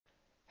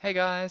Hey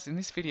guys, in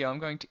this video I'm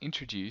going to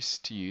introduce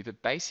to you the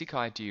basic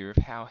idea of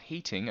how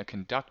heating a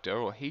conductor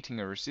or heating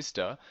a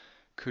resistor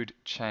could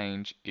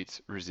change its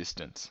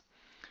resistance.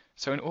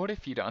 So in order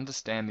for you to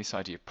understand this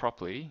idea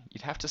properly,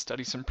 you'd have to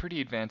study some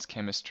pretty advanced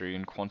chemistry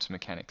and quantum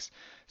mechanics,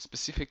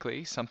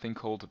 specifically something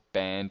called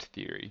band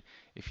theory,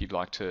 if you'd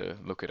like to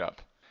look it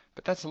up.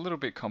 But that's a little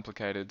bit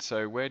complicated,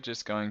 so we're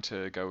just going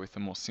to go with a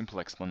more simple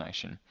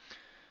explanation.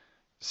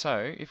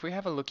 So if we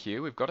have a look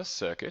here, we've got a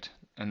circuit,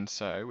 and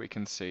so we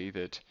can see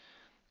that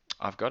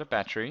I've got a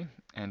battery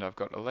and I've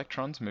got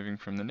electrons moving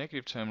from the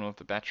negative terminal of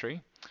the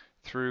battery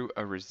through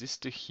a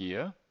resistor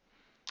here,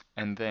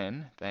 and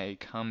then they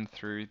come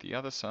through the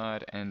other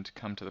side and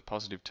come to the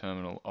positive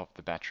terminal of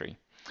the battery.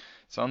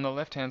 So on the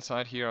left hand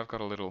side here I've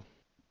got a little,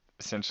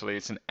 essentially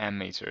it's an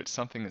ammeter. It's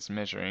something that's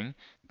measuring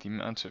the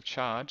amount of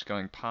charge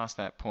going past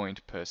that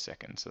point per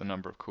second, so the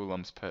number of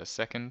coulombs per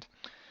second.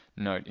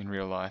 Note, in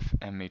real life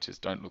ammeters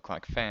don't look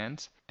like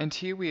fans. And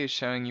here we are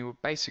showing you a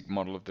basic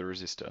model of the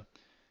resistor.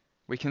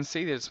 We can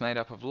see that it's made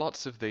up of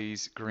lots of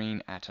these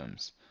green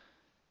atoms.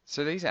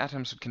 So these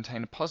atoms would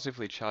contain a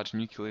positively charged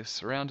nucleus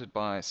surrounded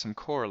by some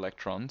core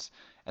electrons,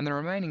 and the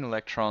remaining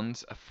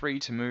electrons are free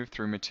to move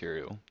through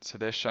material, so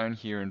they're shown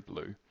here in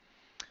blue.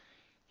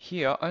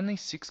 Here only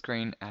 6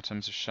 green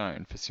atoms are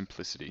shown for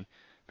simplicity,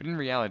 but in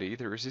reality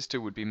the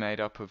resistor would be made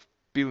up of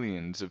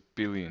billions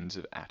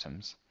of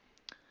atoms.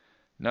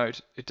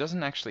 Note, it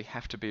doesn't actually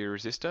have to be a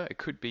resistor, it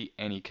could be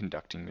any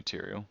conducting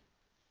material.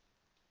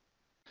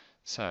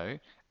 So,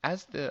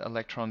 as the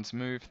electrons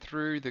move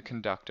through the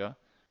conductor,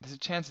 there's a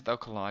chance that they'll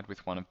collide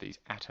with one of these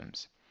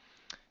atoms.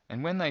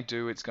 And when they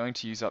do, it's going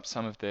to use up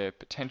some of their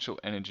potential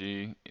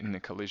energy in the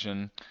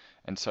collision,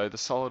 and so the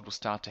solid will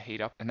start to heat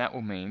up, and that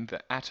will mean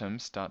the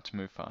atoms start to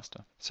move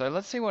faster. So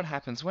let's see what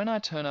happens when I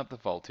turn up the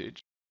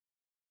voltage.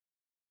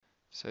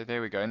 So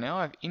there we go. Now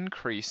I've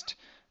increased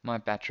my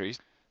batteries.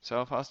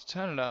 So if I was to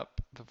turn it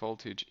up the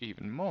voltage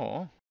even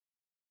more,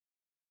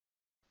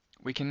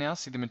 we can now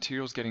see the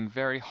materials getting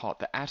very hot.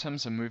 The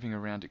atoms are moving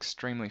around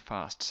extremely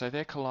fast, so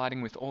they're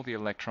colliding with all the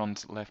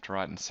electrons left,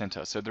 right, and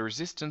center. So the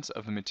resistance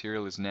of the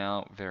material is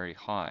now very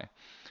high.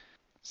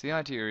 So the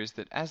idea is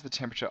that as the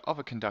temperature of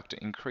a conductor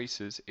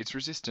increases, its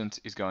resistance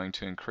is going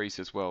to increase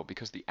as well,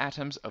 because the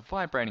atoms are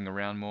vibrating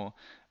around more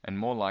and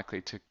more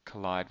likely to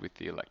collide with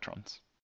the electrons.